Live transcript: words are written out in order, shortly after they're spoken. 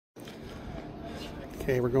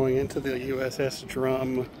Okay, we're going into the USS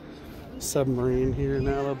Drum submarine here in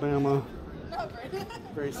Alabama.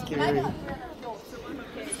 Very scary.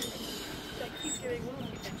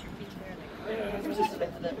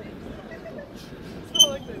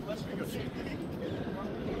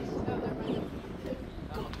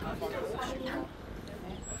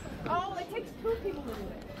 Oh, it takes 2 people to do it.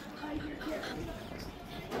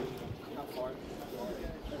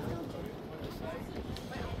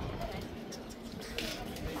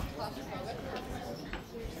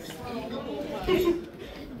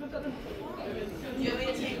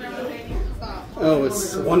 Oh,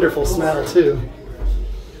 it's a wonderful smell too.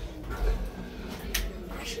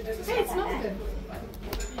 Hey, it smells good.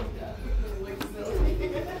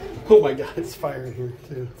 Oh my God, it's fire in here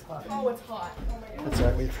too. Oh, it's hot. That's all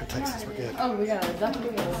right, wait for Texas, we're good. Oh, we got a duck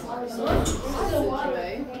today.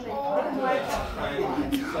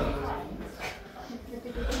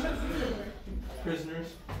 Prisoners.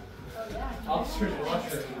 Officers watch.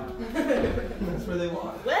 That's where they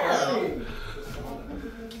walk.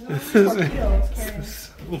 This is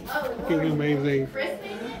so fucking amazing.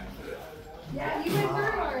 Yeah, you went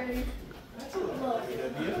through already.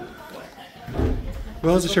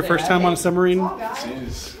 Well, is this your first time on a submarine?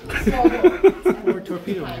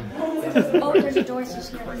 Torpedo. Oh, there's a door.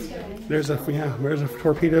 There's a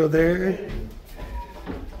torpedo there.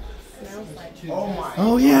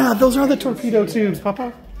 Oh yeah, those are the torpedo tubes,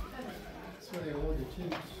 Papa.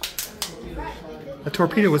 A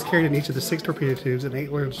torpedo was carried in each of the 6 torpedo tubes and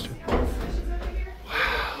 8 words. Wow.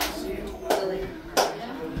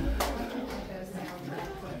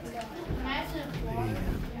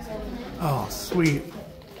 Oh, sweet.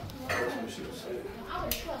 Oh,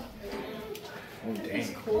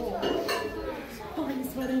 dang. Oh,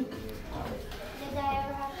 he's sweating.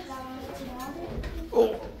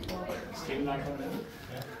 Oh.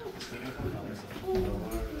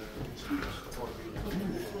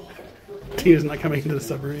 Tina's not coming into the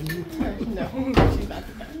submarine. No, she's not.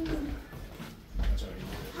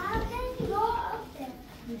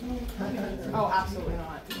 Oh, absolutely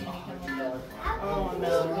not. Oh,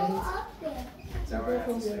 no. Is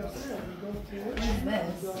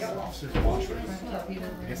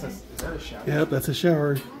that a shower? Yep, that's a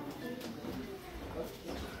shower.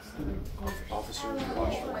 Officers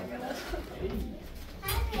watch.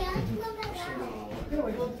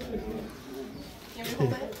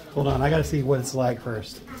 Hold on, I gotta see what it's like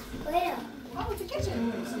first. Oh, it's a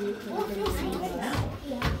kitchen.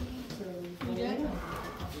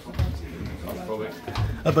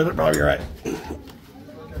 But probably you're right.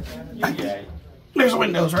 There's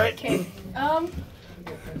windows, right? Okay.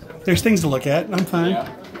 There's things to look at. I'm fine.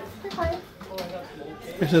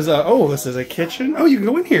 This is this is a kitchen. Oh, you can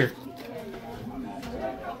go in here.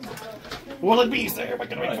 Will it be, sir?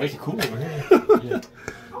 It's cool over here.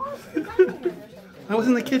 I was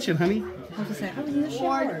in the kitchen, honey. I was in the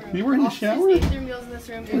shower. You were in the shower? Ate their meals in this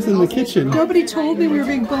room. I was in the kitchen. Nobody told me we were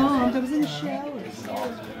being bombed. I was in the shower.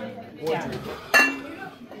 Yeah.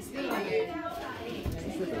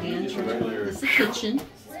 This is the kitchen.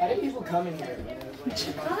 How did people come in here? This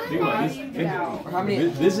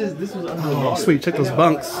was under the Oh, water. sweet. Check those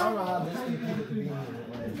bunks.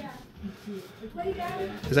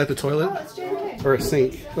 Is that the toilet? Or a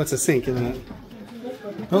sink? That's a sink, isn't it?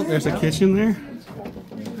 Oh, there's a kitchen there.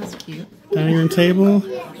 That's cute. Dining room table.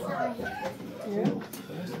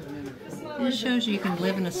 This shows you can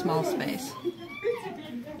live in a small space.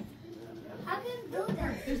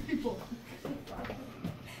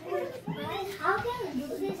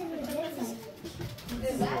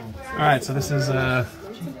 All right, so this is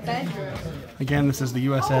again, this is the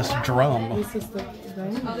USS Drum.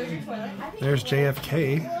 There's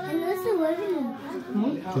JFK.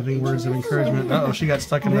 Giving words of encouragement. Uh oh, she got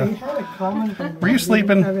stuck in the. Were you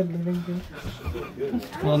sleeping?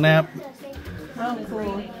 Little nap. Oh,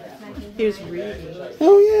 cool. Here's reading.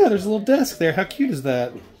 Oh yeah, there's a little desk there. How cute is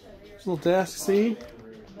that? There's a little desk. See?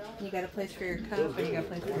 You got a place for your cup and you got a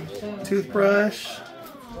place for your soap. Toothbrush.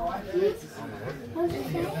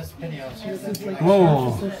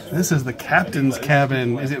 Oh, this is the captain's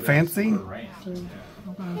cabin. Is it fancy? On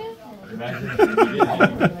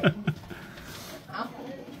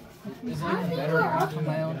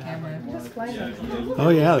my own camera. Oh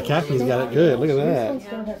yeah, the captain's got it good. Look at that.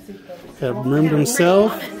 Got a room to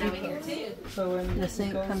himself. The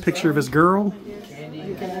sink comes Picture of his girl.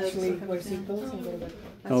 You can actually wear seatbelts and go back.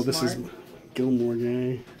 Oh, this is Gilmore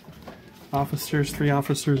guy. Officers, 3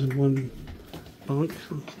 officers in 1 bunk.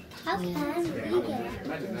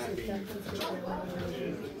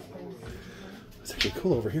 It's actually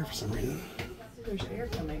cool over here for some reason. There's air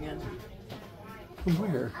coming in. From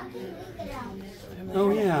where?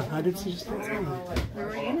 Oh yeah, I did see just that. There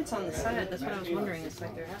were units on the side. That's what I was wondering. It's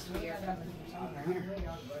like there has to be air coming.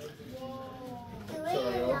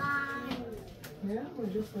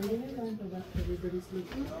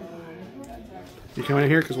 You coming in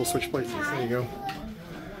here? Because we'll switch places. There you go.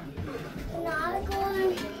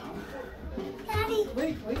 Daddy.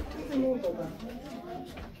 Wait.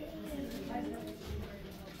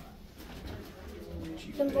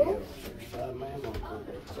 Jumbo?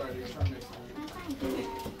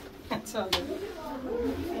 That's all good.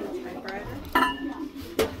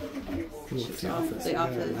 The office. The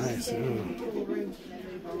office. Nice.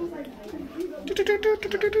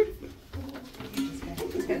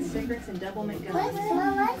 It's got cigarettes and double What's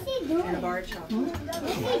McDonald's he doing? and a bar chop.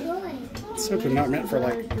 What's he doing? So they're not meant for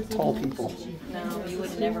like tall people. No, you would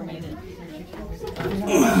have never made it. So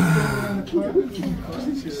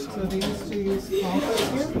they used to use compass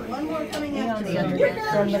here. One more coming after the other.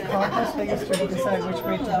 From the compass, they used to decide which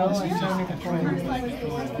way to go and turn it accordingly.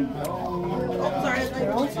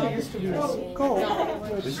 There also used to be a scope.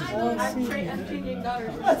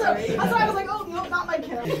 That's why I was like, oh, no, not my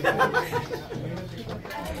kid.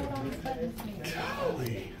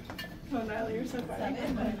 Golly. Oh, Nyla, you're so funny.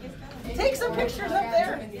 Take some pictures up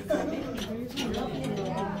there.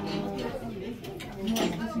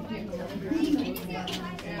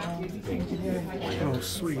 Oh,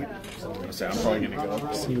 sweet. So I'm probably gonna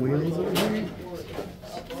go. See wheels over there?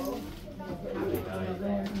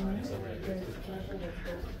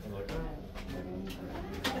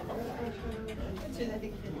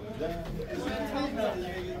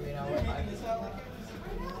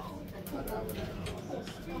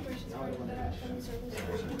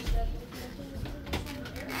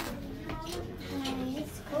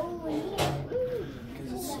 It's cold in here.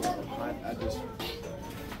 Because it's so hot. I just.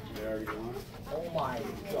 They already gone. Oh my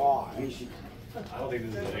gosh. I don't think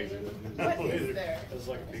this is an exit. What is there? It's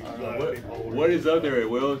like a big, What is up there,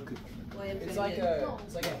 Will? It's like a hangar,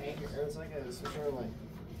 or it's like a sort of like.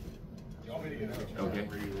 Okay.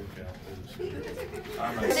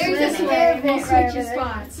 There's a spare vent right over there.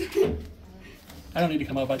 spots. I don't need to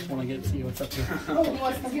come up. I just want to get see what's up here.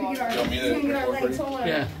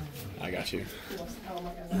 Yeah. I got you.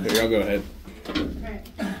 Here, y'all go ahead.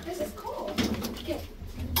 This is cool.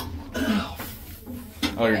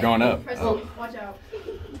 Oh, you're going up. Oh. Watch out.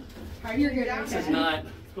 You're good. This is not.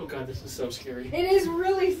 Oh god, this is so scary. It is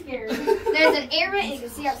really scary. There's an air vent you can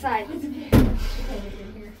see outside.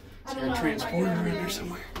 Is there a transporter in there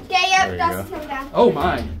somewhere? Okay, yep, There you that's go. coming down. Oh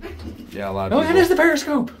my. Yeah, a lot Oh, of and people. there's the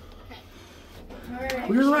periscope.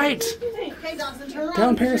 We were right. Okay, Dawson, turn around.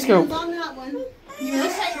 Down Put your periscope. hands on that one. You're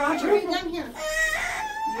okay, Roger. Down here.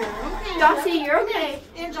 You're okay. Dossie, you're okay.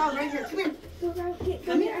 Angel, right here. Come here.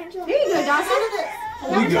 Come here, Angel. Here you go, Dawson. We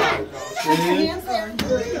got it. Put your hands there.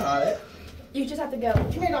 We got it. You just have to go.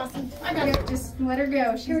 Come here, Dawson. I got it. Just let her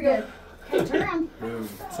go. She's good. Okay, turn around.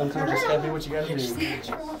 Sometimes you just gotta do what you gotta do.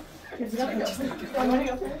 Here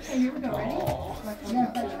we go. Ready? Yeah,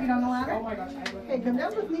 put your feet on the ladder. Oh my gosh. Okay, come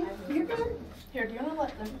down with me. You're good. Here, do you want to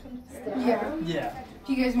let them come through? Yeah. Yeah. If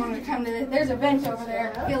you guys want to come to this, there's a bench over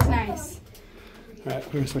there. It feels nice. Alright,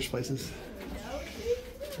 we're gonna switch places.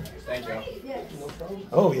 Thank you.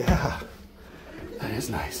 Oh yeah. That is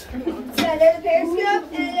nice. So there's a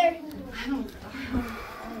periscope and there.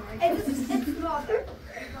 And this is the water.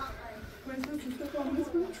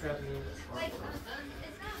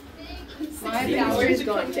 My power is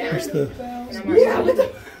going down. Where's the... Yeah, but the